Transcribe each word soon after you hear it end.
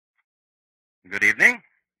Good evening.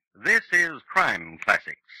 This is Crime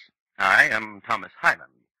Classics. I am Thomas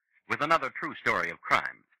Hyland with another true story of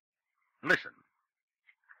crime. Listen.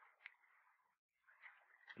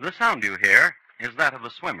 The sound you hear is that of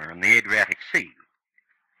a swimmer in the Adriatic Sea.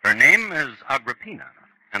 Her name is Agrippina,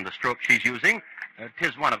 and the stroke she's using,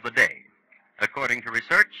 'tis one of the day. According to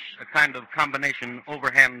research, a kind of combination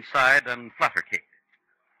overhand side and flutter kick.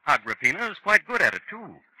 Agrippina is quite good at it,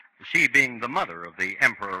 too, she being the mother of the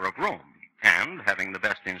Emperor of Rome, and having the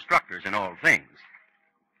best instructors in all things.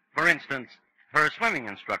 For instance, her swimming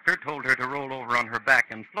instructor told her to roll over on her back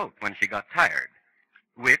and float when she got tired,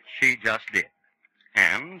 which she just did.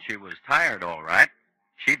 And she was tired, all right.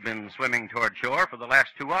 She'd been swimming toward shore for the last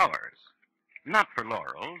 2 hours. Not for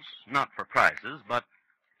laurels, not for prizes, but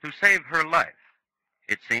to save her life.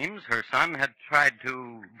 It seems her son had tried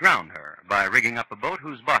to drown her by rigging up a boat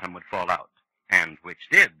whose bottom would fall out, and which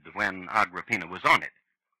did when Agrippina was on it.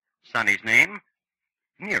 Sonny's name?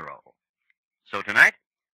 Nero. So tonight,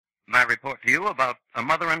 my report to you about a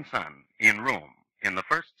mother and son in Rome in the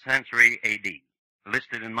 1st century A.D.,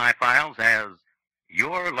 listed in my files as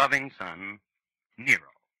Your Loving Son,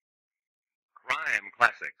 Nero. Crime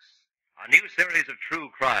Classics, a new series of true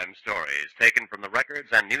crime stories taken from the records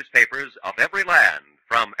and newspapers of every land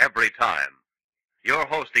from every time. Your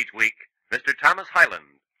host each week, Mr. Thomas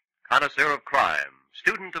Hyland, connoisseur of crime,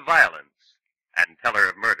 student of violence, and teller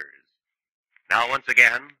of murders. Now once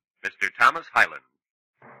again, Mr. Thomas Hyland.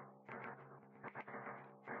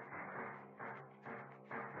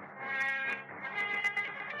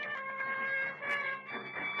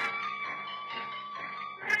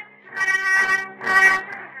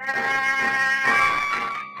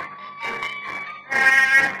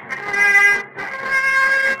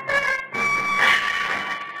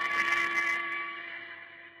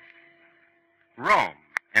 Rome,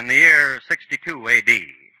 in the year 62 A.D.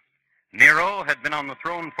 Nero had been on the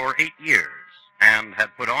throne for 8 years and had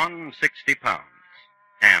put on 60 pounds.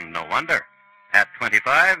 And no wonder. At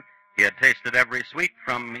 25, he had tasted every sweet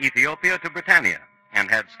from Ethiopia to Britannia and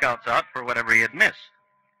had scouts out for whatever he had missed.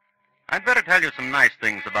 I'd better tell you some nice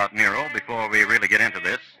things about Nero before we really get into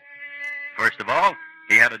this. First of all,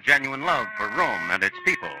 he had a genuine love for Rome and its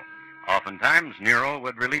people. Oftentimes, Nero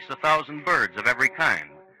would release 1,000 birds of every kind,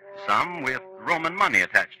 some with Roman money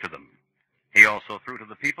attached to them. He also threw to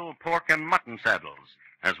the people pork and mutton saddles,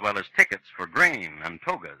 as well as tickets for grain and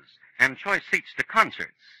togas, and choice seats to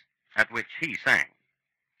concerts, at which he sang.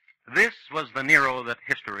 This was the Nero that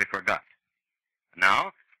history forgot.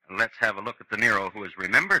 Now, let's have a look at the Nero who is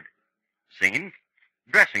remembered. Scene: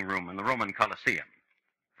 dressing room in the Roman Colosseum.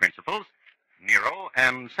 Principals: Nero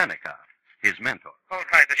and Seneca, his mentor. Hold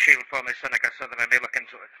high the shield for me, Seneca, so that I may look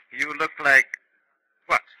into it. You look like...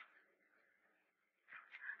 What?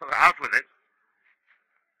 Out with it.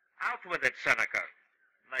 Out with it, Seneca.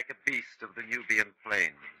 like a beast of the Nubian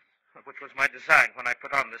plains. Which was my design when I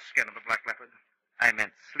put on the skin of a black leopard. I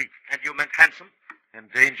meant sleek. And you meant handsome? And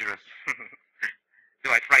dangerous. Do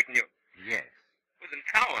I frighten you? Yes. With an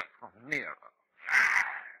cower. Oh, Nero.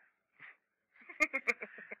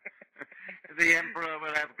 The Emperor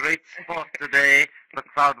will have great sport today. The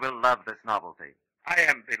crowd will love this novelty. I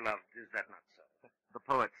am beloved, is that not so? The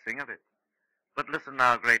poets sing of it. But listen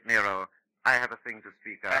now, great Nero. I have a thing to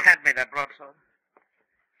speak of. Hand me that broadsword.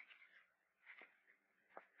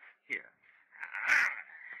 Here.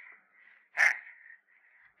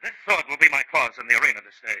 This sword will be my cause in the arena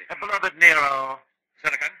this day. Beloved Nero,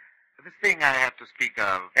 Seneca? this thing I have to speak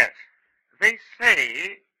of. Yes. They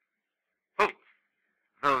say... Who?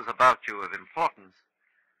 Those about you of importance.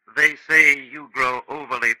 They say you grow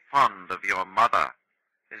overly fond of your mother.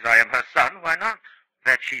 As I am her son, why not?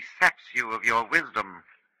 That she saps you of your wisdom.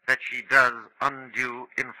 That she does undue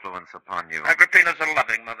influence upon you. Agrippina's a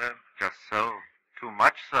loving mother. Just so. Too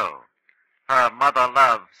much so. Her mother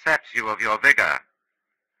love saps you of your vigor.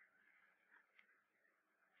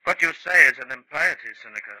 What you say is an impiety,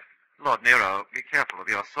 Seneca. Lord Nero, be careful of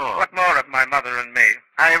your sword. What more of my mother and me?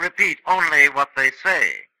 I repeat only what they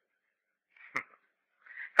say.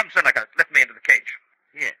 Come, Seneca, lift me into the cage.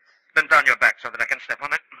 Yes. Bend down your back so that I can step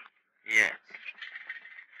on it. Yes.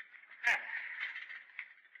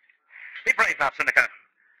 Be brave now, Seneca.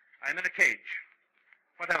 I'm in a cage.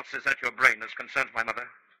 What else is at your brain as concerns my mother?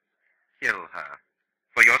 Kill her.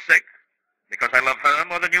 For your sake? Because I love her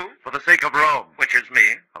more than you? For the sake of Rome. Which is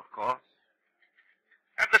me. Of course.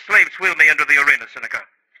 Have the slaves wheel me into the arena, Seneca.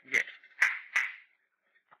 Yes.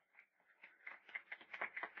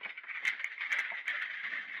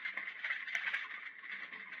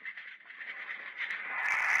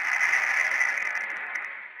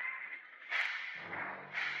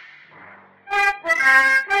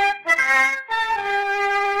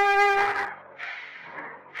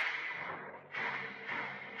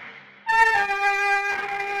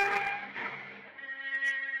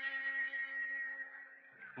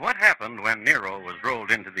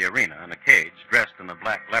 arena in a cage dressed in a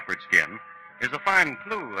black leopard skin is a fine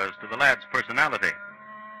clue as to the lad's personality.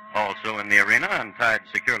 Also in the arena and tied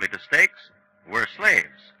securely to stakes were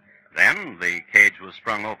slaves. Then the cage was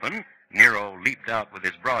sprung open, Nero leaped out with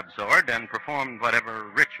his broadsword and performed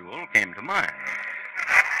whatever ritual came to mind.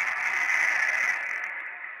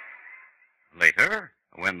 Later,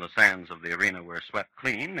 when the sands of the arena were swept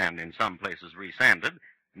clean and in some places resanded,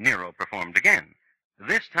 Nero performed again,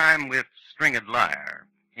 this time with stringed lyre,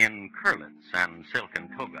 in curlets and silken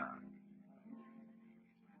toga.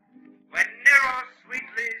 When Nero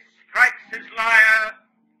sweetly strikes his lyre,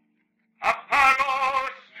 Apollo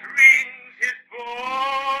strings his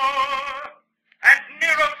bow, and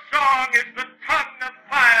Nero's song is the tongue of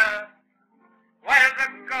fire, while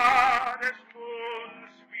the goddess moon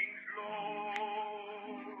swings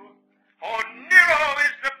low. Oh, Nero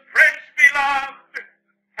is the prince beloved,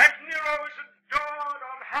 and Nero is adored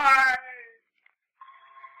on high.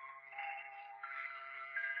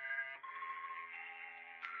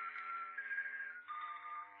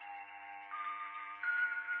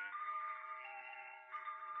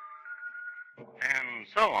 And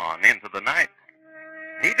so on into the night.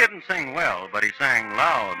 He didn't sing well, but he sang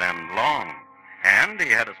loud and long, and he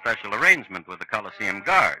had a special arrangement with the Colosseum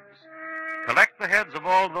guards. Collect the heads of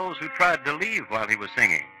all those who tried to leave while he was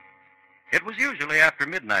singing. It was usually after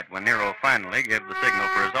midnight when Nero finally gave the signal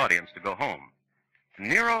for his audience to go home.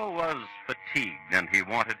 Nero was fatigued, and he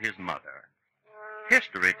wanted his mother.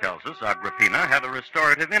 History tells us Agrippina had a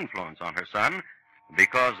restorative influence on her son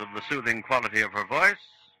because of the soothing quality of her voice,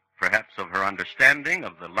 perhaps of her understanding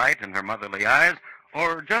of the light in her motherly eyes,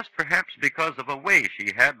 or just perhaps because of a way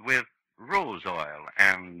she had with rose oil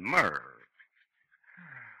and myrrh.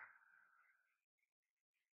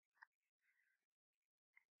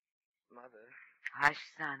 Mother. Hush,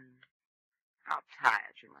 son. How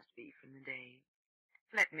tired you must be from the day.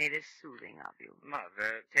 Let me this soothing of you.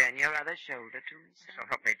 Mother. Turn your other shoulder to me, So son.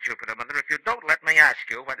 help me Jupiter, Mother, if you don't let me ask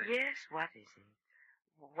you what... Yes, what is it?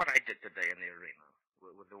 What I did today in the arena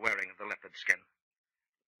with the wearing of the leopard skin.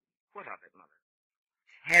 What of it, Mother?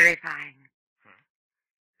 Terrifying.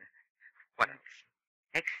 What else?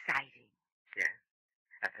 Exciting. Yeah.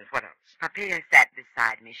 And what else? Papilla sat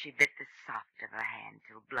beside me. She bit the soft of her hand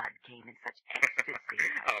till blood came in such ecstasy.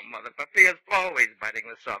 Oh, Mother, Papilla's always biting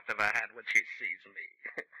the soft of her hand when she sees me.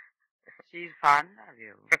 She's fond of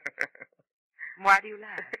you. Why do you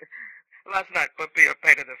laugh? Last night, Papilla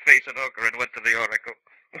painted her face in ochre and went to the oracle.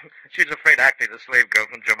 She's afraid Acte, the slave girl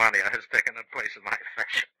from Germania, has taken her place in my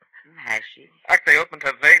affection. Has she? Acte opened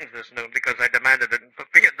her veins this noon because I demanded it, and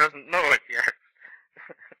Papilla doesn't know it yet.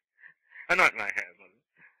 Anoint my hair, Mother.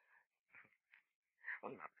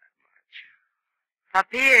 Well, not that much.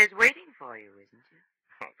 Papilla is waiting for you, isn't she?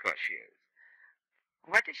 Oh, of course she is.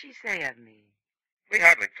 What does she say of me? We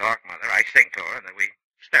hardly talk, Mother. I sing to her, and then we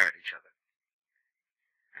stare at each other.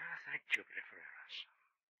 Oh, thank Jupiter for us.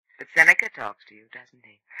 But Seneca talks to you, doesn't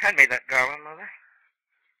he? Hand me that garland, Mother.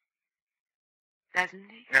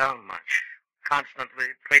 Doesn't he? No, much.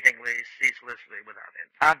 Constantly, pratingly, ceaselessly, without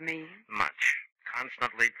end. Of me? Much.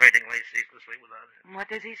 Constantly, pratingly, ceaselessly, without end.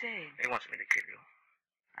 What does he say? He wants me to kill you.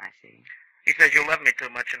 I see. He says you love me too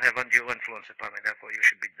much and have undue influence upon me, therefore you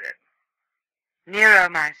should be dead. Nero,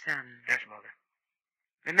 my son. Yes, Mother.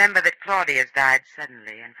 Remember that Claudius died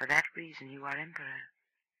suddenly, and for that reason you are emperor.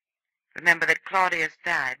 Remember that Claudius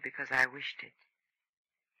died because I wished it.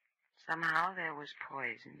 Somehow there was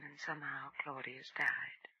poison, and somehow Claudius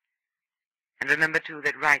died. And remember, too,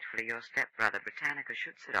 that rightfully your stepbrother Britannicus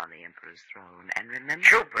should sit on the emperor's throne. And remember...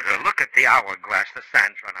 Jupiter, look at the hourglass. The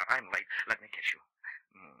sands run out. I'm late. Let me kiss you.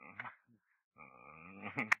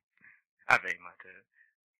 Ave, Mater.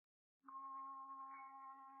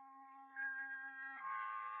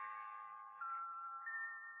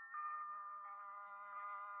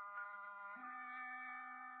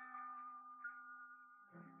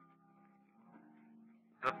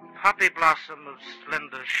 The poppy blossom of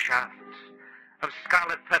slender shaft, of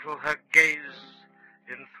scarlet petal her gaze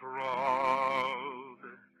enthralled.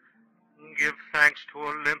 Give thanks to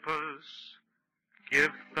Olympus,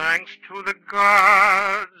 give thanks to the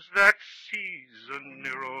gods that season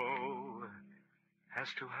Nero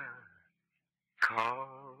has to her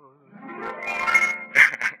called.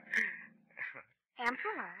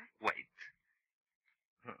 Emperor? Wait.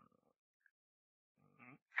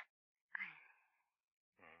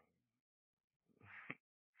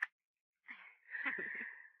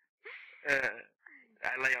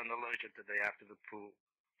 I lay on the loggia today after the pool,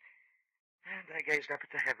 and I gazed up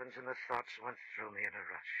at the heavens, and the thoughts went through me in a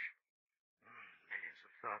rush. Millions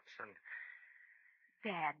of thoughts, and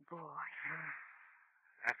Bad boy.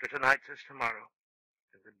 after tonight, there's tomorrow.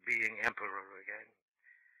 the being emperor again,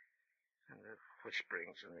 and the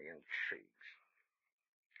whisperings and the intrigues.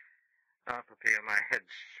 Ah, Poppy, my head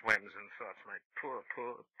swims in thoughts. My poor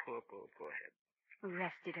head.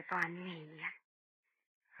 Rested upon me.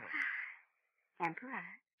 Emperor,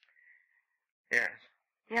 Yes.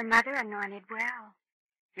 your mother anointed well.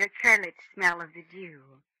 Your curlets smell of the dew.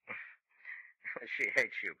 She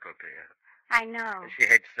hates you, Poppy. I know, She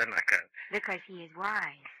hates Seneca. because he is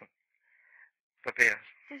wise. Poppy,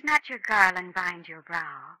 Does not your garland bind your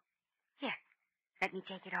brow? Here, let me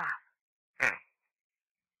take it off.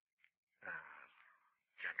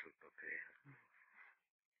 gentle Poppy.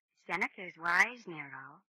 Seneca is wise,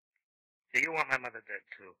 Nero. Do you want my mother dead,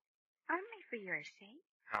 too? Only for your sake.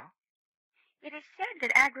 Huh? It is said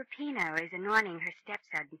that Agrippina is anointing her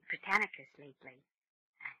stepson Britannicus lately,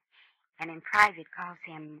 and in private calls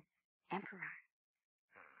him Emperor.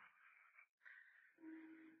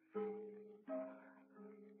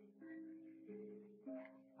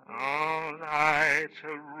 All night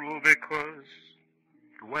a Rubicus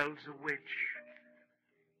dwells a witch.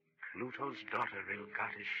 Pluto's daughter,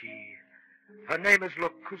 ill-got is she. Her name is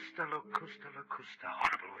Locusta,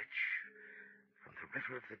 horrible witch. From the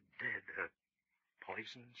river of the dead, her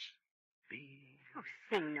poisons be. Oh,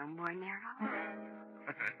 sing no more, Nero.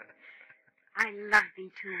 I love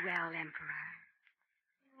thee too well, Emperor.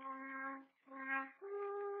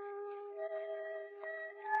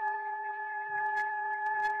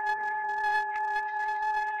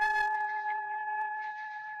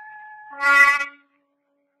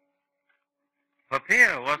 Poppy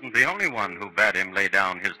wasn't the only one who bade him lay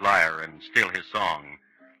down his lyre and still his song.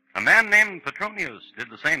 A man named Petronius did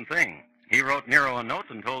the same thing. He wrote Nero a note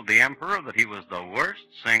and told the emperor that he was the worst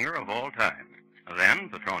singer of all time. Then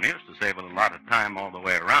Petronius, to save a lot of time all the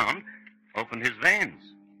way around, opened his veins.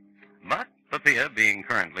 But Poppy, being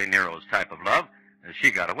currently Nero's type of love,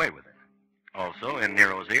 she got away with it. Also, in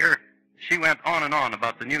Nero's ear, she went on and on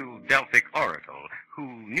about the new Delphic oracle, who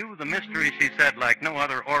knew the mystery, she said, like no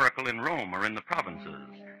other oracle in Rome or in the provinces.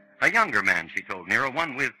 A younger man, she told Nero,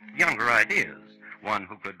 one with younger ideas, one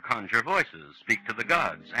who could conjure voices, speak to the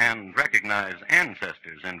gods, and recognize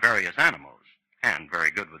ancestors in various animals, and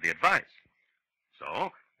very good with the advice.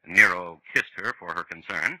 So, Nero kissed her for her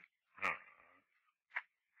concern,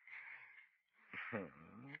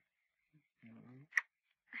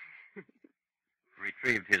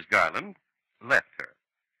 retrieved his garland, left her.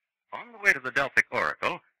 On the way to the Delphic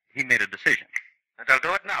oracle, he made a decision. And I'll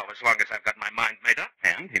do it now, as long as I've got my mind made up.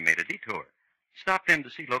 And he made a detour. Stopped in to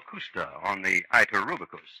see Locusta on the Iter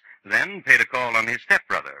Rubicus, then paid a call on his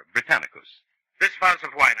stepbrother, Britannicus. This vase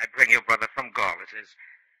of wine I bring you, brother, from Gaul it is,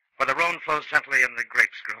 where the Rhone flows gently and the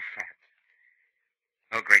grapes grow fat.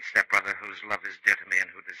 O great stepbrother, whose love is dear to me and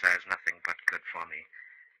who desires nothing but good for me,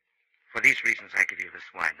 for these reasons I give you this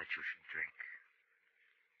wine that you should drink.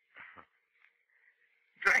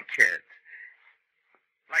 Drink it.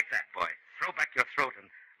 Like that, boy. Throw back your throat and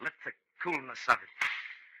let the coolness of it,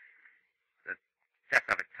 the death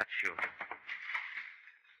of it touch you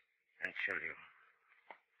and chill you.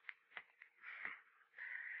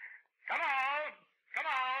 Come on! Come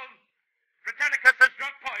on! Britannicus has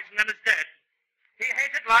drunk poison and is dead. He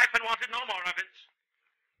hated life and wanted no more of it.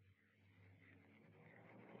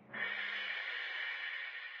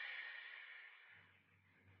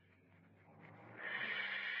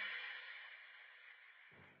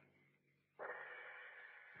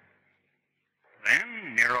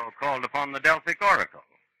 Then Nero called upon the Delphic oracle.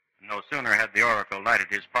 No sooner had the oracle lighted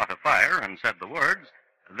his pot of fire and said the words,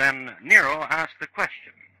 than Nero asked the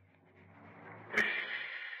question.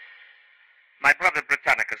 My brother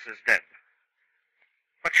Britannicus is dead.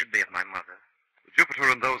 What should be of my mother? Jupiter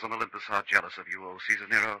and those on Olympus are jealous of you, O Caesar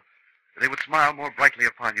Nero. They would smile more brightly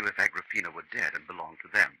upon you if Agrippina were dead and belonged to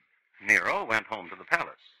them. Nero went home to the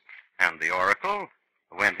palace, and the oracle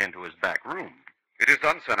went into his back room. It is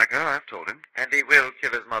done, Seneca, I've told him. And he will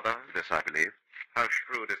kill his mother? This I believe. How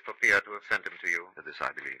shrewd is Poppy to have sent him to you? This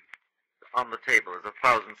I believe. On the table is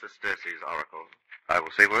 1,000 sesterces oracle. I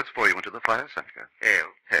will say words for you into the fire, Seneca. Hail.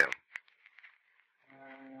 Hail.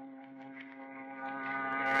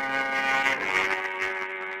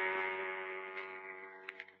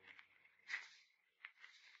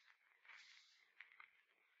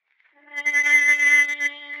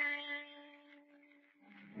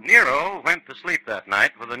 Nero went to sleep that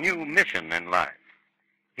night with a new mission in life.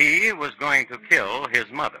 He was going to kill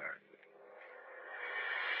his mother.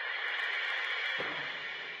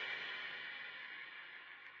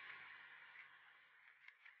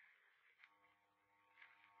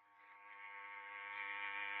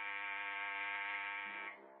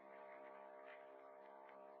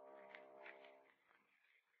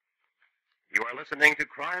 You are listening to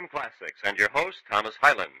Crime Classics and your host, Thomas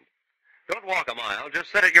Hyland. Don't walk a mile,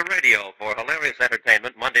 just sit at your radio for hilarious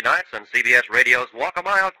entertainment Monday nights on CBS Radio's Walk a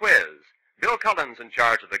Mile Quiz. Bill Cullen's in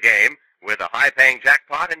charge of the game with a high-paying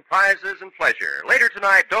jackpot and prizes and pleasure. Later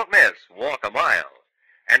tonight, don't miss Walk a Mile.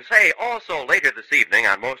 And say, also later this evening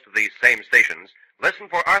on most of these same stations, listen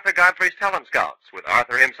for Arthur Godfrey's Talent Scouts with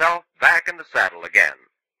Arthur himself back in the saddle again.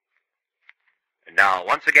 And now,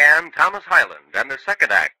 once again, Thomas Hyland and the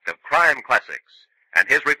second act of Crime Classics and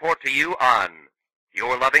his report to you on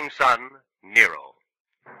Your Loving Son, Nero.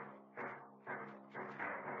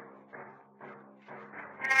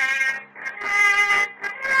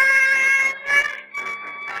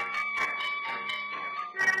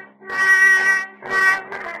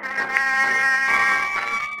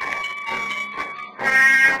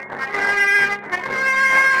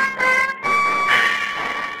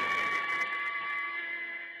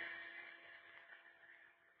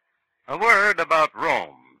 A word about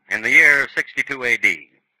Rome in the year 62 A.D.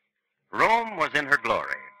 Rome was in her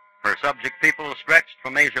glory. Her subject people stretched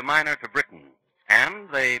from Asia Minor to Britain, and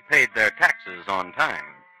they paid their taxes on time.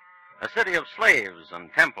 A city of slaves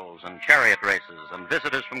and temples and chariot races and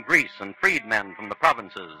visitors from Greece and freedmen from the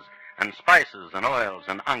provinces and spices and oils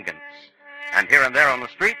and unguents. And here and there on the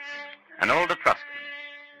streets, an old Etruscan.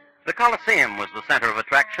 The Colosseum was the center of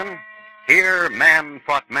attraction. Here man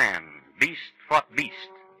fought man, beast fought beast.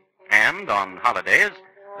 And on holidays,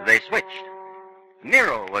 they switched.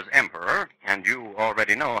 Nero was emperor, and you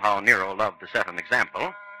already know how Nero loved to set an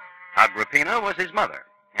example. Agrippina was his mother,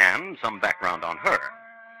 and some background on her.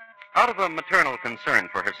 Out of a maternal concern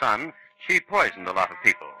for her son, she poisoned a lot of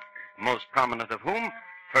people, most prominent of whom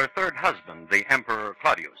her third husband, the Emperor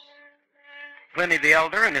Claudius. Pliny the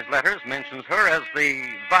Elder, in his letters, mentions her as the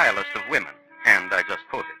vilest of women, and I just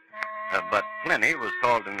quoted. But Pliny was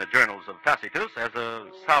called in the journals of Tacitus as a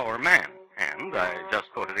sour man, and I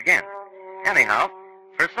just quoted again. Anyhow,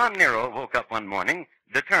 her son Nero woke up one morning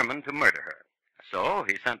determined to murder her. So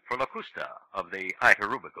he sent for Locusta of the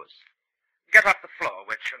Iterubicus. Get off the floor,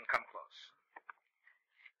 witch, and come close.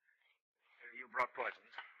 You brought poisons.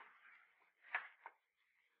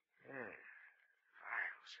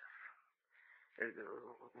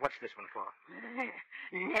 What's this one for?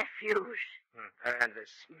 Nephews. And this?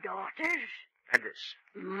 Daughters. And this?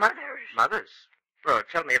 Mothers. Mothers? Oh,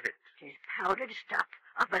 tell me of it. 'Tis powdered stuff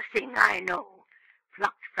of a thing I know,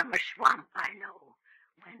 plucked from a swamp I know,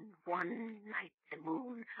 when one night the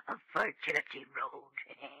moon of fertility rode.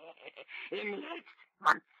 In the 8th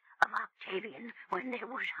month of Octavian, when there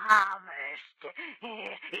was harvest,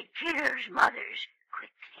 it kills mothers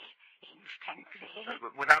quickly, instantly.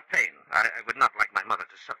 Without pain. I would not like my mother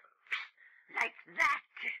to suffer. Like that.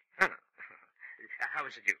 How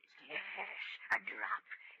is it used? Yes, a drop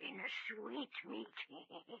in a sweet meat,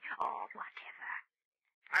 or whatever.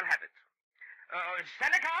 I'll have it.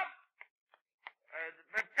 Seneca!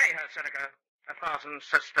 Pay her, Seneca. 1,000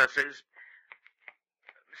 sesterces.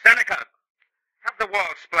 Seneca! Have the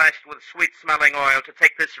wall splashed with sweet-smelling oil to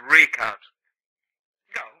take this reek out.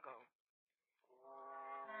 Go.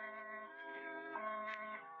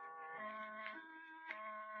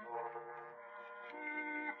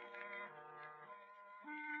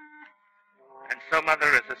 And so, Mother,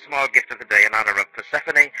 is a small gift of the day in honor of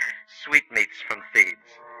Persephone, sweetmeats from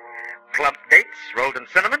Thebes. Plump dates rolled in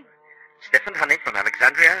cinnamon, stiffened honey from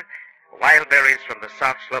Alexandria, wild berries from the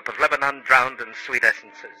soft slope of Lebanon drowned in sweet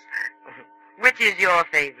essences. Which is your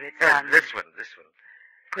favorite, son? This one.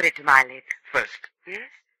 Put it to my lips. First, Yes?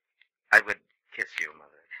 I would kiss you, Mother.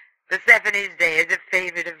 Persephone's Day is a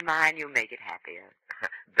favorite of mine. You make it happier.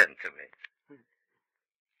 Then to me.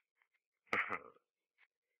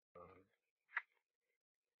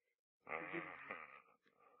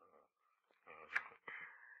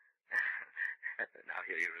 Now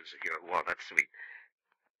here is your walnut sweet.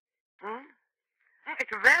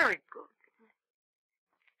 It's very good.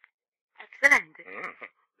 Excellent.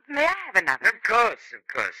 May I have another? Of course.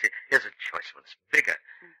 Here's a choice one. It's bigger.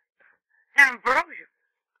 Ambrosia.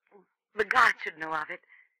 The gods should know of it.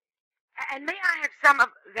 And may I have some of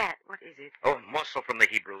that? What is it? Oh, a morsel from the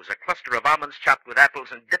Hebrews. A cluster of almonds chopped with apples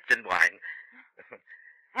and dipped in wine.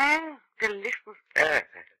 Delicious.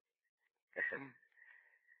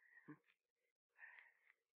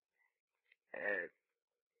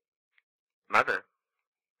 Mother,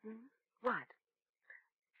 What?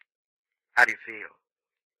 how do you feel?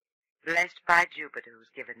 Blessed by Jupiter, who's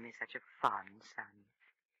given me such a fond son.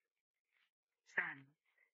 Son,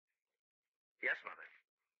 Yes, Mother.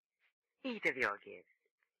 eat of your gift.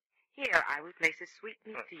 Here, I will place a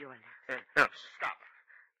sweetmeat to your lips. No, stop.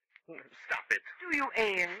 Stop it. Do you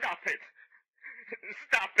ail? Stop it.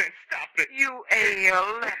 Stop it. You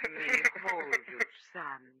ale, let me hold you,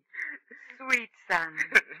 son. Sweet son,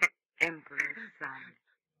 Emperor's son.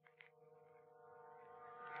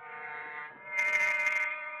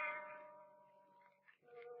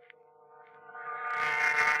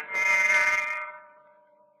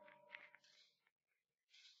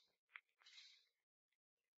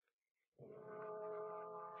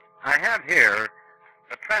 I have here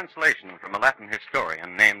a translation from a Latin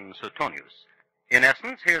historian named Suetonius. In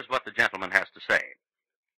essence, here's what the gentleman has to say.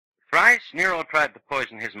 Thrice Nero tried to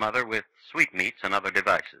poison his mother with sweetmeats and other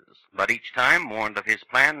devices, but each time, warned of his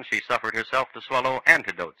plan, she suffered herself to swallow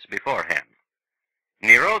antidotes beforehand.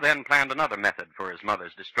 Nero then planned another method for his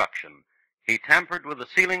mother's destruction. He tampered with the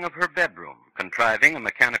ceiling of her bedroom, contriving a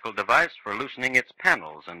mechanical device for loosening its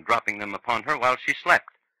panels and dropping them upon her while she slept.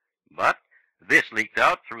 But this leaked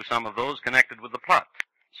out through some of those connected with the plot,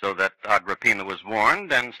 so that Agrippina was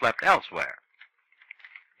warned and slept elsewhere.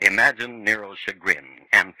 Imagine Nero's chagrin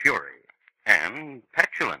and fury and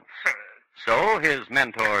petulance. So his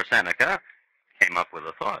mentor, Seneca, came up with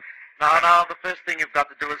a thought. Now, the first thing you've got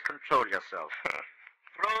to do is control yourself.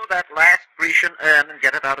 Throw that last Grecian urn and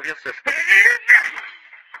get it out of your system.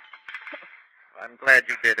 I'm glad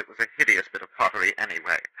you did. It was a hideous bit of pottery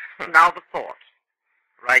anyway. Now the thought.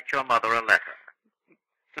 Write your mother a letter.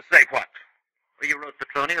 To say what? Well, you wrote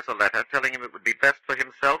Petronius a letter telling him it would be best for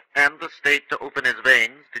himself and the state to open his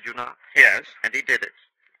veins, did you not? Yes. And he did it.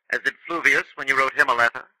 As did Fluvius when you wrote him a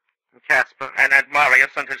letter. And Casper. And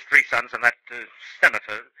Marius and his 3 sons and that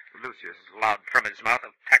senator, Lucius, loud from his mouth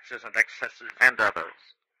of taxes and excesses. And others.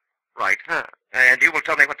 Write her. And you will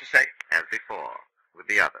tell me what to say? As before, with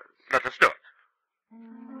the others. Let us do it.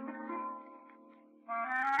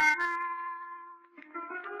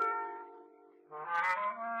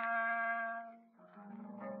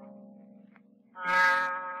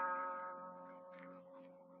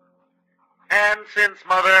 And since,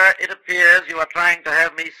 Mother, it appears you are trying to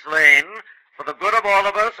have me slain, for the good of all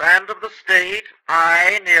of us and of the state,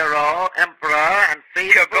 I, Nero, Emperor, and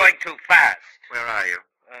faithful... You're going too fast. Where are you?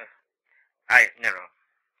 Nero.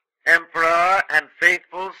 Emperor and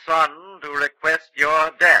faithful son, do request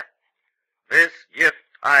your death. This gift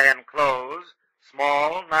I enclose,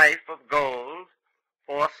 small knife of gold,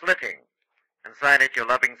 for slitting, and sign it your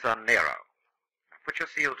loving son, Nero. Now put your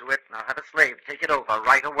seal to it, and I'll have a slave take it over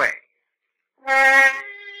right away.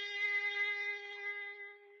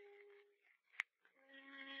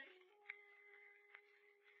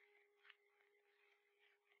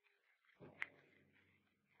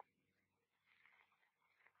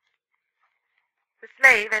 The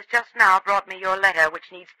slave has just now brought me your letter,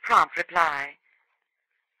 which needs prompt reply.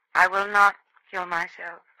 I will not kill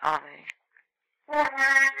myself, Ave.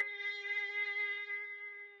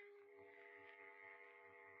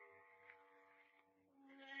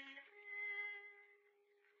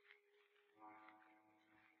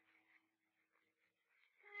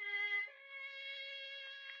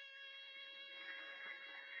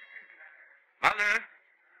 Mother?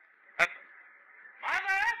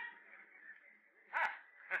 Mother?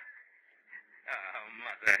 Oh,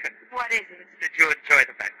 Mother. What is it? Did you enjoy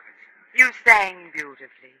the banquet? You sang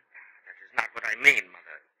beautifully. That is not what I mean,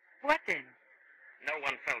 Mother. What then? No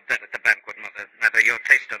one fell dead at the banquet, Mother. Neither your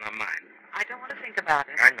taste nor mine. I don't want to think about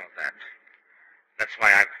it. I know that. That's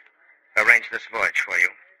why I've arranged this voyage for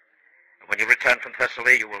you. And when you return from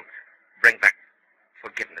Thessaly, you will bring back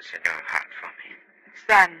forgiveness in your heart for me.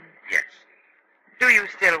 Son, Yes. do you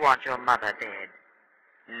still want your mother dead?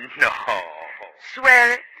 No.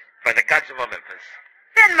 Swear it. By the gods of Olympus.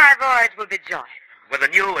 Then my voyage will be joyful. With a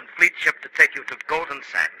new and fleet ship to take you to golden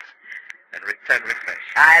sands and return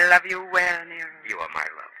refreshed. I love you well, Nero. You are my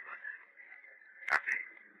love, Mother.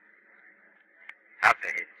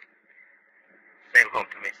 Ave. Sail home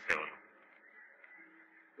to me soon.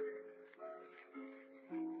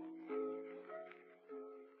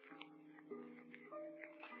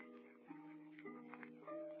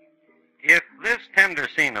 If this tender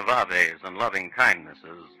scene of Ave's and loving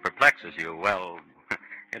kindnesses perplexes you, well,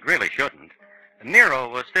 it really shouldn't. Nero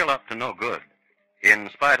was still up to no good.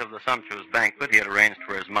 In spite of the sumptuous banquet he had arranged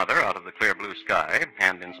for his mother out of the clear blue sky,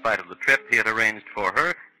 and in spite of the trip he had arranged for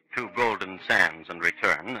her to golden sands in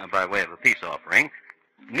return by way of a peace offering,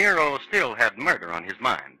 Nero still had murder on his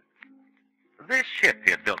mind. This ship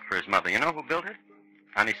he had built for his mother, you know who built it?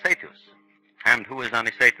 Anicetus. And who is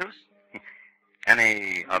Anicetus?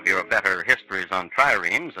 Any of your better histories on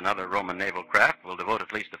triremes and other Roman naval craft will devote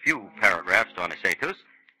at least a few paragraphs to Anicetus.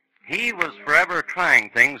 He was forever trying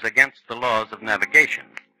things against the laws of navigation.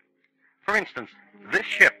 For instance, this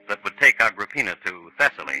ship that would take Agrippina to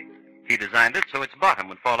Thessaly, he designed it so its bottom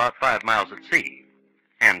would fall out 5 miles at sea.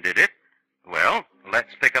 And did it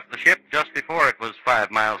 5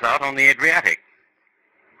 miles out on the Adriatic.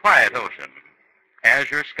 Quiet ocean,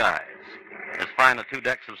 azure skies, as fine a 2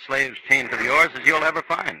 decks of slaves chained to the oars as you'll ever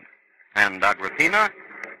find. And Agrippina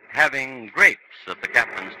having grapes at the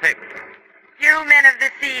captain's table. You men of the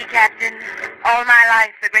sea, Captain. All my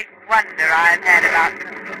life, the great wonder I've had about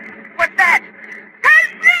them. What's that?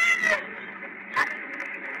 Help me!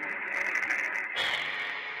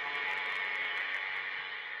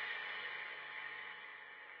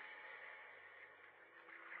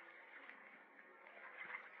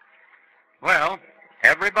 Well,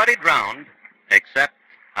 everybody drowned except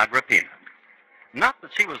Agrippina. Not that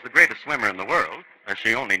she was the greatest swimmer in the world, as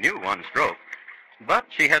she only knew 1 stroke, but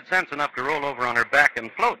she had sense enough to roll over on her back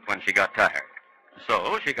and float when she got tired.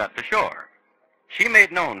 So she got to shore. She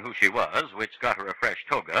made known who she was, which got her a fresh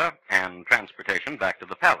toga and transportation back to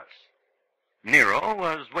the palace. Nero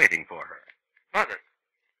was waiting for her. Mother!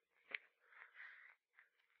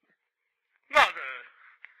 Mother!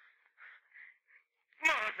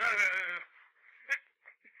 Mother!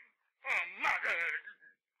 Oh, Mother!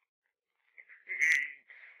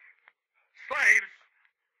 Slaves!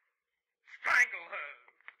 Strangle her!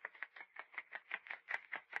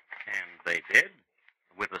 And they did,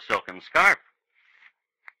 with a silken scarf.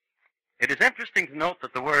 It is interesting to note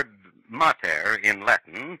that the word mater in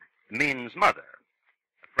Latin means mother.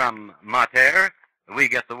 From mater, we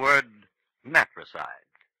get the word matricide.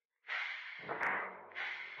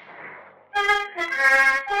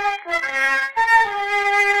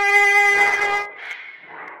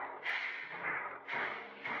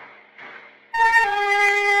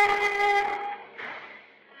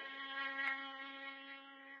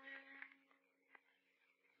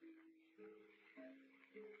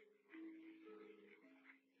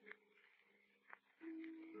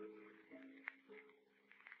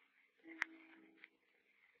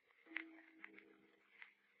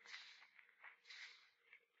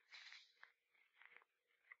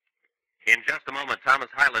 In just a moment, Thomas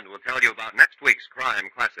Hyland will tell you about next week's Crime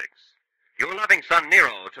Classics. Your loving son,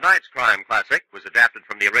 Nero, tonight's Crime Classic, was adapted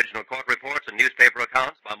from the original court reports and newspaper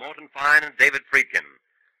accounts by Moulton Fine and David Friedkin.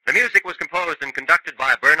 The music was composed and conducted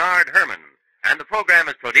by Bernard Herrmann, and the program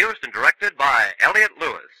is produced and directed by Elliot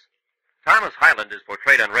Lewis. Thomas Hyland is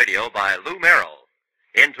portrayed on radio by Lou Merrill.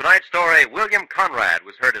 In tonight's story, William Conrad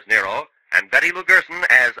was heard as Nero, and Betty Lou Gerson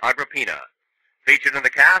as Agrippina. Featured in the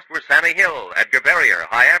cast were Sammy Hill, Edgar Barrier,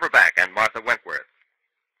 Hy Averback, and Martha Wentworth.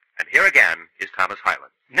 And here again is Thomas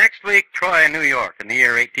Hyland. Next week, Troy, New York, in the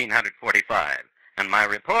year 1845, and my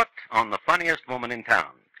report on the funniest woman in town.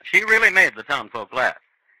 She really made the townfolk laugh.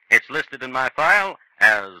 It's listed in my file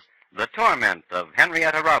as The Torment of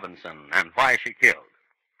Henrietta Robinson and Why She Killed.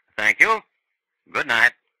 Thank you. Good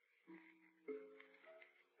night.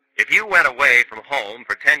 If you went away from home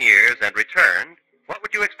for 10 years and returned, what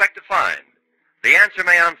would you expect to find? The answer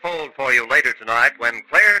may unfold for you later tonight when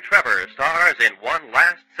Claire Trevor stars in One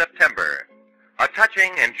Last September, a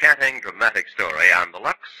touching, enchanting, dramatic story on the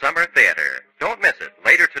Lux Summer Theater. Don't miss it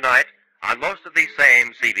later tonight on most of these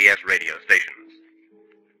same CBS radio stations.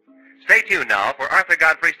 Stay tuned now for Arthur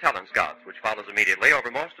Godfrey's Talent Scouts, which follows immediately over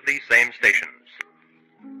most of these same stations.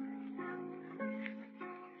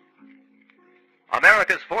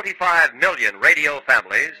 America's 45 million radio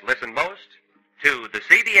families listen most to the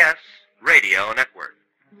CBS Radio Network.